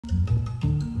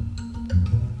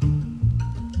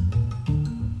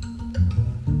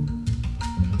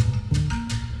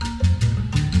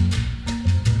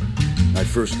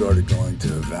first started going to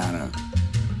Havana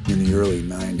in the early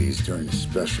 90s during a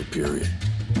special period.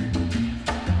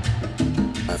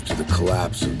 After the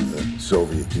collapse of the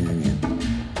Soviet Union.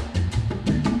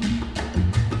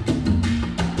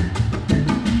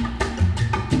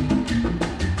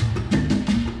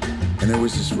 And there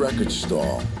was this record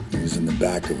stall. It was in the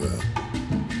back of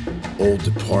a old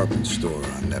department store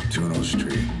on Neptuno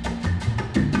Street.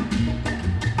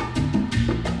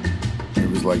 It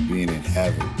was like being in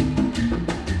heaven.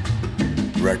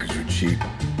 The records were cheap.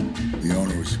 The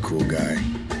owner was a cool guy.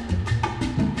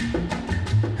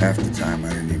 Half the time, I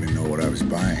didn't even know what I was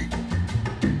buying.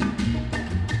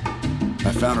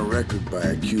 I found a record by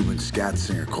a Cuban scat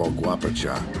singer called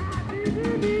Guapacha.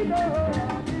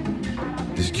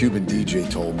 This Cuban DJ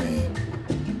told me,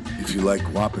 if you like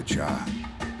Guapacha,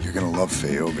 you're gonna love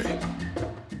Fellove.